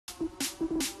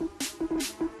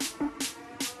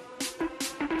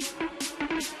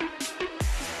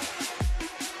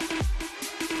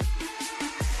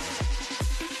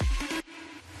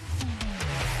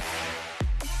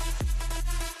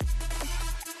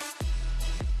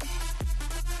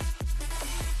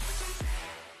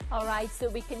All right, so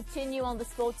we continue on the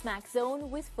SportsMax Zone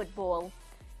with football.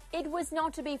 It was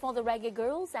not to be for the Reggae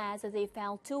Girlz as they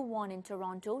fell 2-1 in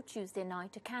Toronto Tuesday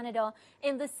night to Canada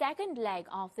in the second leg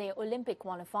of their Olympic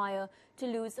qualifier to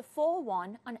lose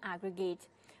 4-1 on aggregate.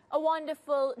 A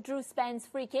wonderful Drew Spence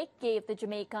free kick gave the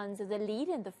Jamaicans the lead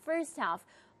in the first half,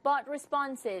 but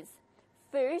responses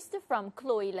first from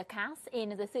Chloe Lacasse in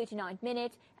the 39th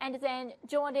minute and then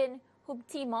Jordan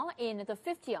Hubtima in the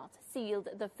 50th sealed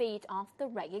the fate of the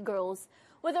Reggae Girlz.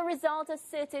 With the result, a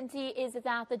certainty is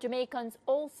that the Jamaicans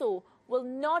also will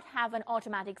not have an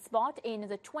automatic spot in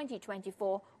the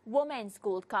 2024 Women's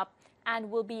Gold Cup and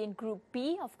will be in Group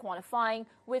B of qualifying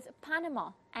with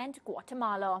Panama and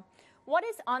Guatemala. What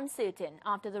is uncertain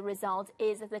after the result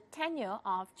is the tenure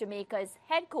of Jamaica's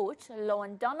head coach,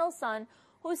 Lorne Donaldson,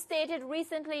 who stated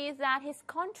recently that his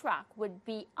contract would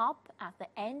be up at the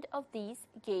end of these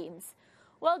games.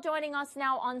 Well, joining us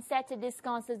now on set to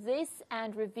discuss this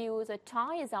and review the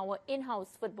tie is our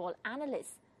in-house football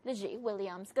analyst, Leger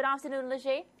Williams. Good afternoon,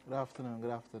 Leger. Good afternoon, good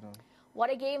afternoon.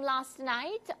 What a game last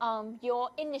night. Your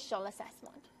initial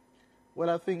assessment?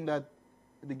 Well, I think that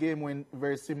the game went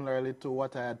very similarly to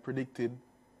what I had predicted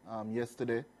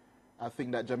yesterday. I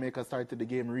think that Jamaica started the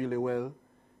game really well.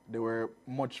 They were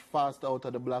much faster out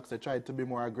of the blocks. They tried to be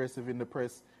more aggressive in the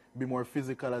press, be more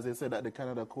physical, as they said that the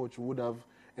Canada coach would have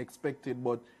expected.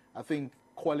 But I think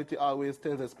quality always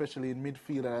tells, especially in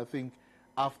midfield. And I think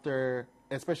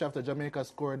especially after Jamaica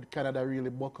scored, Canada really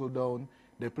buckled down.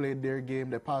 They played their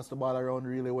game. They passed the ball around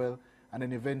really well. And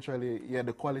then eventually,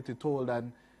 the quality told.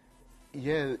 And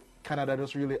Canada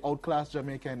just really outclassed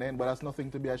Jamaica in the end. But that's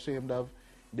nothing to be ashamed of.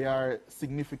 They are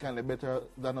significantly better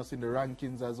than us in the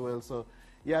rankings as well. So,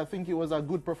 I think it was a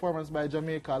good performance by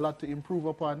Jamaica, a lot to improve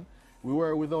upon. We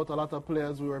were without a lot of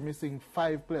players. We were missing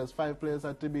 5 players. 5 players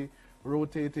had to be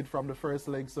rotated from the first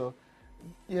leg. So,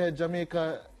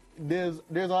 Jamaica, there's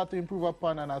a lot to improve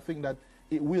upon, and I think that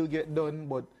it will get done.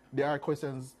 But there are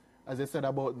questions, as I said,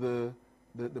 about the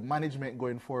management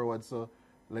going forward. So,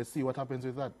 let's see what happens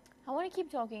with that. I want to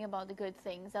keep talking about the good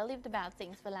things. I'll leave the bad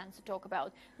things for Lance to talk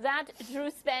about. That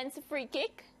Drew Spence free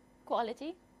kick,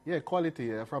 quality? Yeah,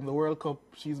 quality. From the World Cup,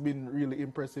 she's been really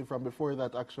impressive from before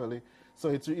that, actually. So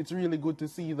it's really good to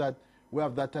see that we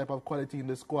have that type of quality in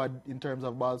the squad in terms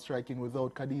of ball striking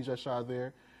without Khadija Shah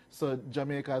there. So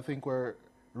Jamaica, I think, were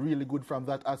really good from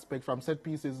that aspect. From set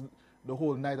pieces, the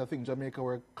whole night, I think Jamaica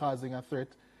were causing a threat.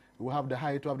 We have the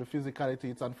height, we have the physicality.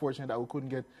 It's unfortunate that we couldn't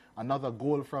get another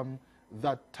goal from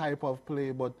that type of play.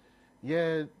 But,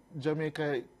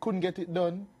 Jamaica couldn't get it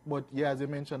done. But, as I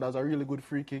mentioned, that was a really good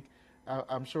free kick.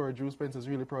 I'm sure Drew Spence is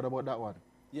really proud about that one.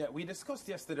 Yeah, we discussed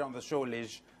yesterday on the show,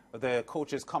 Liz, the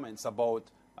coach's comments about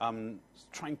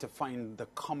trying to find the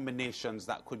combinations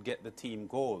that could get the team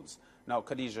goals. Now,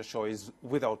 Khadija Shaw is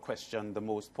without question the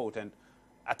most potent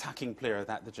attacking player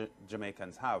that the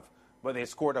Jamaicans have. But they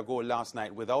scored a goal last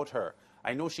night without her.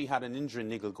 I know she had an injury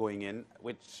niggle going in,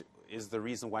 which is the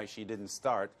reason why she didn't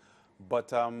start.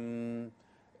 But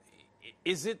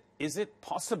is it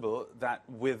possible that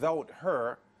without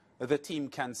her, the team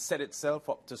can set itself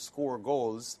up to score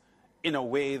goals in a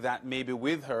way that maybe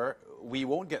with her, we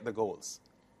won't get the goals?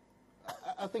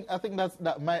 I think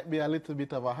that might be a little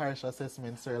bit of a harsh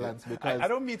assessment, Sir Lance, because I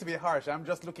don't mean to be harsh. I'm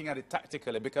just looking at it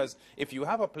tactically, because if you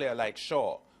have a player like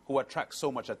Shaw who attracts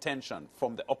so much attention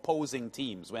from the opposing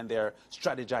teams when they're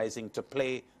strategizing to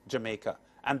play Jamaica,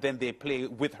 and then they play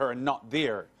with her not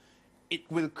there, it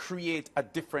will create a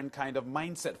different kind of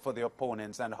mindset for the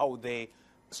opponents and how they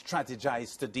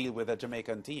strategize to deal with a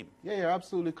Jamaican team. Yeah, you're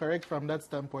absolutely correct from that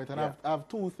standpoint. And I have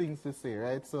 2 things to say,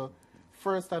 right? So,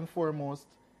 first and foremost,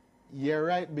 you're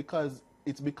right, because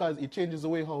it changes the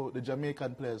way how the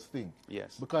Jamaican players think.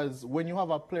 Yes. Because when you have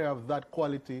a player of that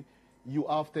quality, you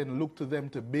often look to them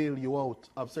to bail you out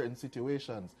of certain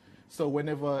situations. So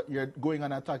whenever you're going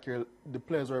on attack, the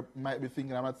players might be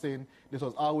thinking, I'm not saying this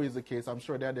was always the case, I'm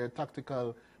sure they had their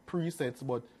tactical presets,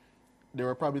 but they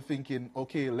were probably thinking,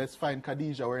 okay, let's find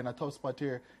Khadija. We're in a tough spot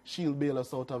here. She'll bail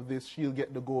us out of this. She'll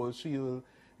get the goal. She'll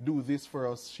do this for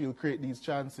us. She'll create these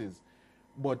chances.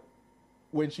 But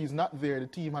when she's not there, the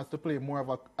team has to play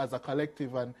more as a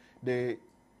collective, and they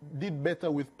did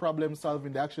better with problem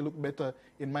solving. They actually look better,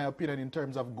 in my opinion, in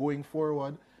terms of going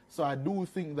forward. So I do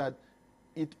think that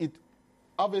it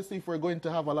obviously, if we're going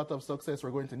to have a lot of success,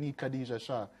 we're going to need Khadija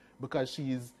Shah, because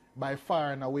she's by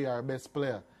far and away our best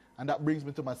player. And that brings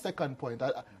me to my second point.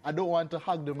 I don't want to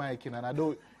hug the mic in, and I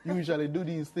don't usually do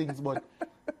these things, but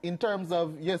in terms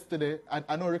of yesterday,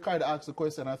 I know Ricardo asked the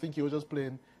question. I think he was just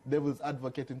playing devil's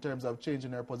advocate in terms of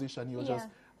changing her position. He was just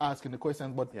asking the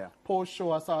question. But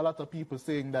post-show, I saw a lot of people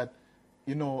saying that,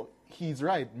 he's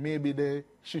right. Maybe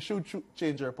she should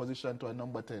change her position to a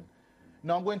number 10.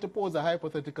 Now I'm going to pose a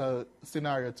hypothetical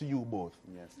scenario to you both.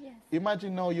 Yes. Yes.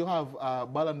 Imagine now you have a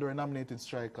Ballon d'Or nominated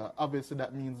striker. Obviously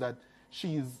that means that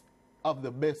she's of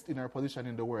the best in her position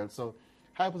in the world. So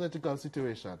hypothetical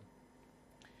situation.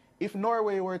 If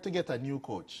Norway were to get a new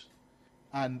coach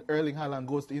and Erling Haaland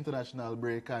goes to international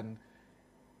break and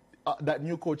that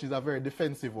new coach is a very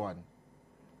defensive one,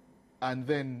 and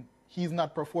then he's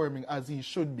not performing as he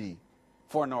should be.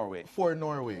 For Norway. For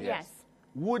Norway. Yes.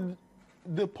 Would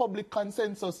the public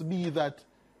consensus be that,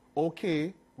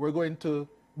 okay, we're going to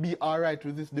be all right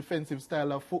with this defensive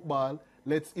style of football,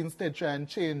 let's instead try and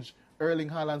change Erling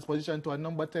Haaland's position to a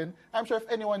number 10? I'm sure if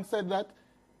anyone said that,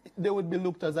 they would be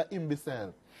looked as an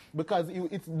imbecile because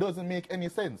it doesn't make any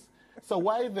sense. So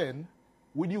why then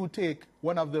would you take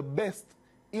one of the best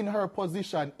in her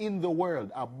position in the world,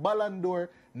 a Ballon d'Or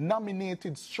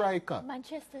nominated striker,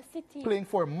 Manchester City, playing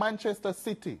for Manchester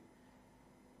City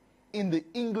in the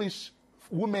English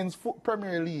Women's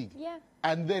Premier League, yeah,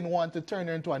 and then want to turn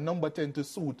her into a number 10 to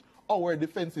suit our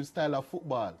defensive style of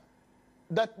football?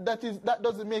 That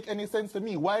doesn't make any sense to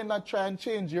me. Why not try and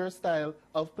change your style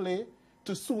of play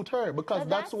to suit her? Because But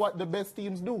that's what the best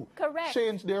teams do. Correct.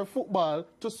 Change their football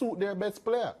to suit their best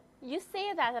player. You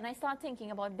say that, and I start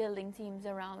thinking about building teams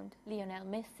around Lionel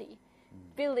Messi,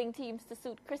 building teams to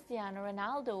suit Cristiano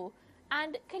Ronaldo,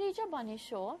 and Khadija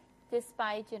Bonny-Shaw,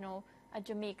 despite, a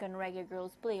Jamaican Reggae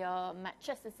Girlz player,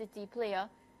 Manchester City player,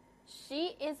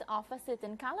 she is of a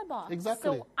certain caliber.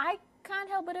 Exactly. So I can't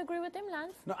help but agree with him,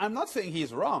 Lance. No, I'm not saying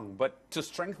he's wrong, but to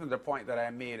strengthen the point that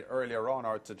I made earlier on,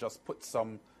 or to just put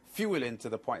some fuel into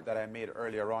the point that I made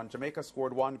earlier on, Jamaica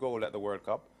scored 1 goal at the World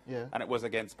Cup, and it was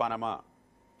against Panama.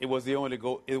 It was the only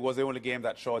goal. It was the only game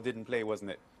that Shaw didn't play,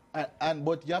 wasn't it?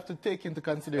 But you have to take into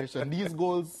consideration these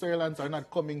goals, Sir Lance, are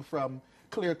not coming from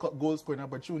clear-cut goal-scoring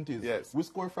opportunities. Yes. We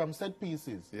score from set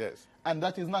pieces. Yes. And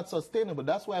that is not sustainable.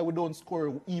 That's why we don't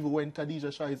score even when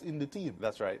Khadija Shaw is in the team.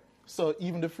 That's right. So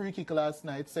even the free kick last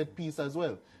night, set piece as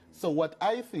well. So what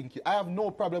I think, I have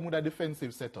no problem with a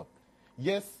defensive setup.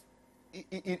 Yes,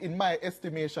 in my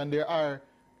estimation, there are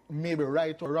maybe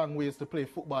right or wrong ways to play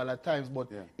football at times, but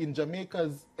in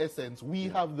Jamaica's essence, we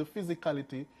have the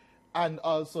physicality and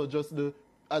also just the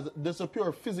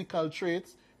pure physical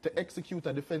traits to execute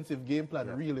a defensive game plan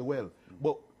really well.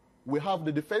 But we have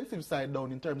the defensive side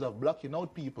down in terms of blocking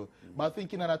out people. But I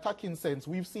think in an attacking sense,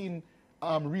 we've seen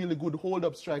really good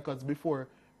hold-up strikers before.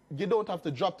 You don't have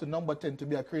to drop to number 10 to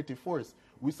be a creative force.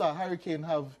 We saw Hurricane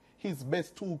have his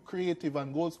best 2 creative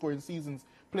and goal-scoring seasons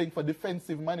playing for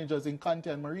defensive managers in Conte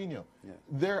and Mourinho.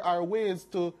 There are ways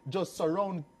to just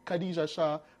surround Khadija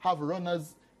Shaw, have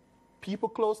runners, people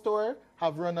close to her,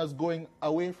 have runners going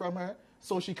away from her,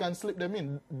 so she can slip them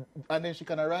in, and then she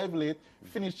can arrive late,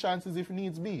 finish chances if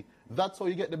needs be. That's how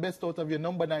you get the best out of your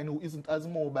number 9 who isn't as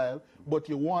mobile, but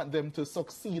you want them to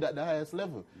succeed at the highest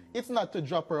level. It's not to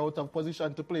drop her out of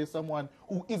position to play someone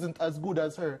who isn't as good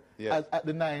as her at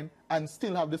the 9 and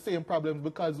still have the same problems,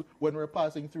 because when we're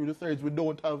passing through the thirds, we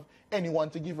don't have anyone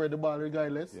to give her the ball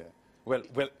regardless. Well,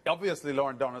 obviously,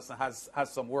 Lauren Donaldson has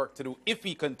some work to do if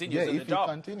he continues in the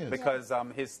job. Because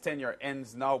his tenure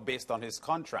ends now based on his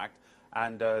contract,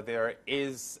 and there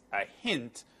is a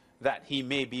hint that he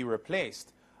may be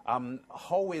replaced.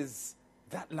 How is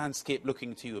that landscape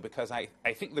looking to you? Because I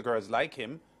think the girls like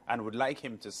him and would like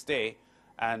him to stay,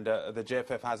 and the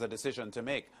JFF has a decision to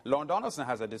make. Lauren Donaldson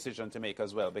has a decision to make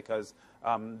as well, because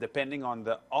depending on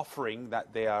the offering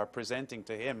that they are presenting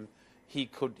to him, he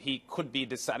could be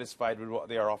dissatisfied with what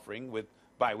they are offering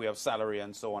by way of salary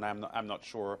and so on. I'm not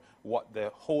sure what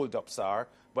the hold-ups are,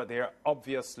 but there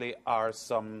obviously are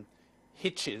some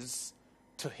hitches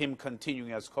to him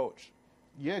continuing as coach.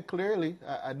 Yeah, clearly.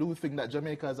 I do think that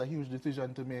Jamaica has a huge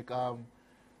decision to make.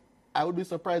 I would be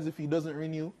surprised if he doesn't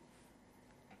renew.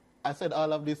 I said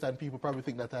all of this, and people probably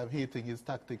think that I'm hating his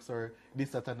tactics or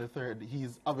this, that, and the third.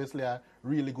 He's obviously a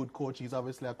really good coach. He's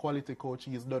obviously a quality coach.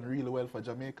 He's done really well for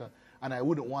Jamaica. And I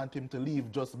wouldn't want him to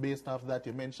leave just based off that.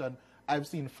 You mentioned, I've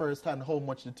seen firsthand how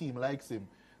much the team likes him.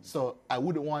 So I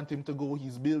wouldn't want him to go.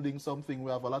 He's building something.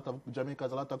 We have Jamaica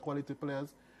has a lot of quality players.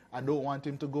 I don't want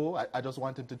him to go. I just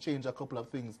want him to change a couple of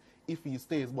things if he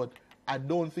stays. But I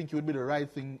don't think it would be the right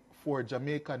thing for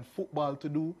Jamaican football to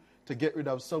do, to get rid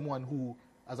of someone who,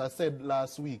 as I said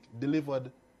last week,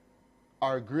 delivered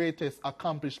our greatest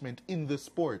accomplishment in the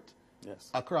sport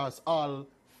across all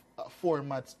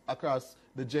formats, across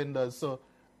the genders. So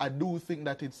I do think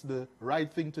that it's the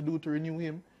right thing to do to renew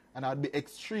him, and I'd be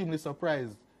extremely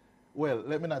surprised. Well,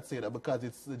 let me not say that because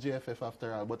it's the JFF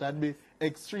after all, but I'd be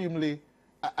extremely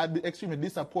I'd be extremely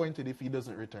disappointed if he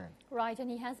doesn't return. Right, and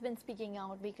he has been speaking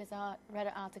out because I read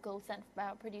an article sent by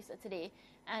our producer today.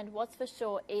 And what's for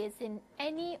sure is in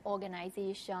any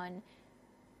organization,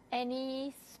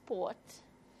 any sport,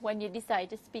 when you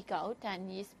decide to speak out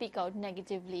and you speak out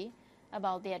negatively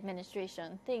about the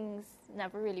administration, things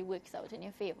never really works out in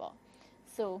your favor.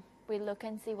 So we'll look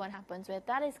and see what happens where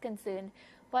that is concerned.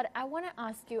 But I want to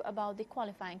ask you about the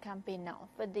qualifying campaign now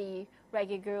for the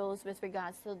Reggae Girlz with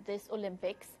regards to this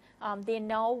Olympics. They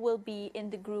now will be in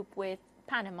the group with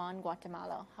Panama and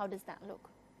Guatemala. How does that look?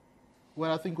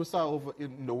 Well, I think we saw over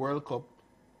in the World Cup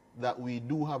that we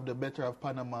do have the better of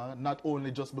Panama, not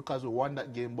only just because we won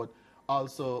that game, but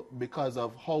also because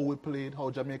of how we played, how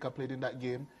Jamaica played in that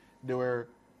game. They were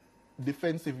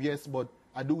defensive, yes, but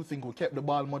I do think we kept the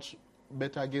ball much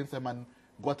better against them, and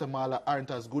Guatemala aren't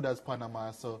as good as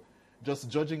Panama. So just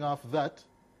judging off that,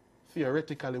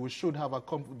 theoretically, we should have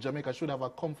Jamaica should have a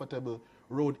comfortable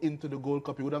road into the Gold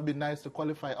Cup. It would have been nice to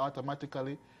qualify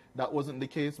automatically. That wasn't the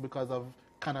case because of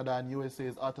Canada and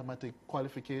USA's automatic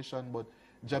qualification, but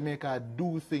Jamaica, I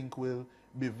do think, will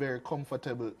be very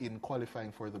comfortable in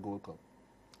qualifying for the Gold Cup.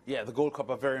 Yeah, the Gold Cup,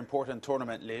 a very important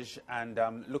tournament, Lige, and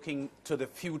looking to the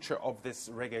future of this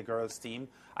Reggae Girlz team,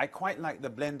 I quite like the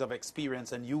blend of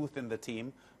experience and youth in the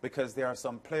team because there are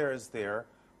some players there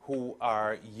who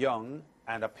are young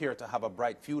and appear to have a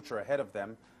bright future ahead of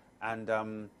them, and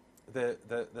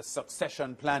the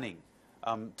succession planning,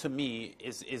 to me,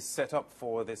 is set up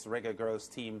for this Reggae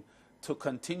Girlz team to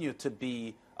continue to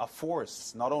be a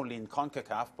force, not only in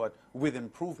CONCACAF, but with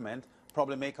improvement,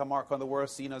 probably make a mark on the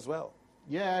world scene as well.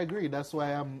 Yeah, I agree. That's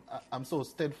why I'm so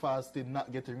steadfast in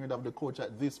not getting rid of the coach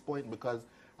at this point, because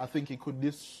I think he could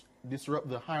disrupt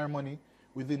the harmony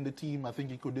within the team. I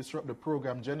think he could disrupt the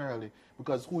program generally,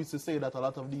 because who is to say that a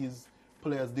lot of these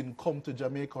players didn't come to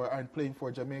Jamaica or aren't playing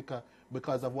for Jamaica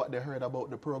because of what they heard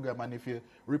about the program? And if you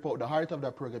rip out the heart of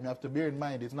that program, you have to bear in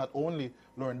mind it's not only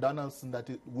Lauren Donaldson that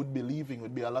it would be leaving, it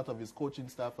would be a lot of his coaching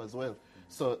staff as well.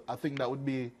 So I think that would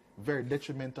be very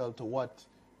detrimental to what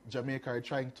Jamaica are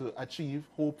trying to achieve.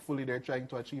 Hopefully they're trying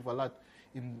to achieve a lot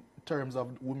in terms of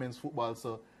women's football.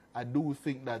 So I do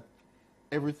think that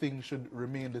everything should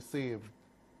remain the same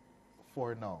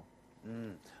for now.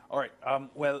 All right.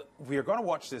 Well, we're going to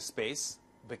watch this space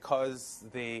because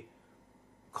the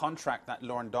contract that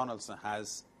Lauren Donaldson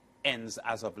has ends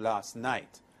as of last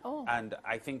night. Oh. And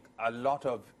I think a lot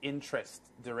of interest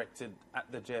directed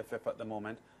at the JFF at the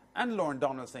moment, and Lauren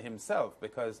Donaldson himself,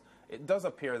 because it does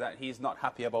appear that he's not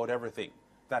happy about everything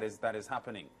that is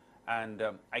happening. And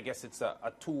I guess it's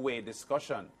a two-way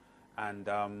discussion. And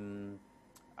I'm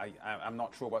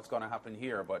not sure what's going to happen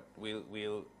here, but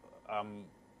we'll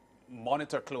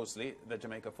monitor closely the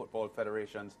Jamaica Football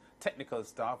Federation's technical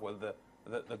staff, well,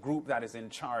 the group that is in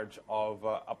charge of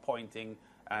appointing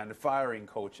and firing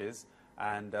coaches.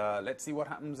 And let's see what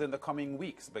happens in the coming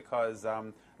weeks, because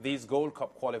these Gold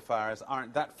Cup qualifiers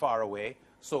aren't that far away.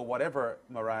 So whatever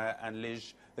Mariah and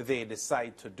Lige they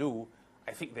decide to do,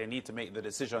 I think they need to make the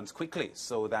decisions quickly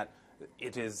so that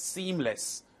it is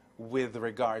seamless with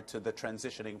regard to the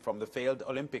transitioning from the failed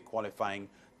Olympic qualifying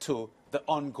to the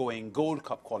ongoing Gold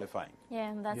Cup qualifying. Yeah,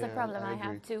 and that's a problem I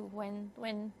have too.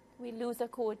 When we lose a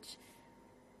coach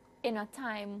in a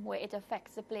time where it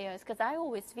affects the players, because I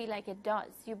always feel like it does.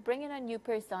 You bring in a new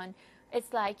person,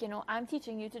 it's like, you know, I'm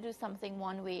teaching you to do something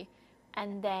one way,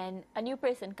 and then a new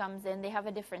person comes in, they have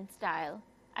a different style.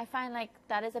 I find like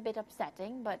that is a bit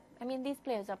upsetting, but I mean, these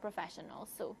players are professionals,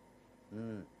 so.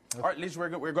 All right, Liz, we're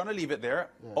going to leave it there.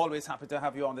 Yeah. Always happy to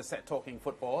have you on the set talking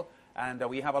football. And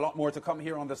we have a lot more to come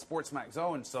here on the SportsMax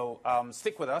Zone. So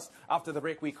stick with us. After the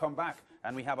break, we come back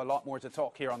and we have a lot more to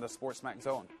talk here on the SportsMax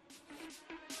Zone.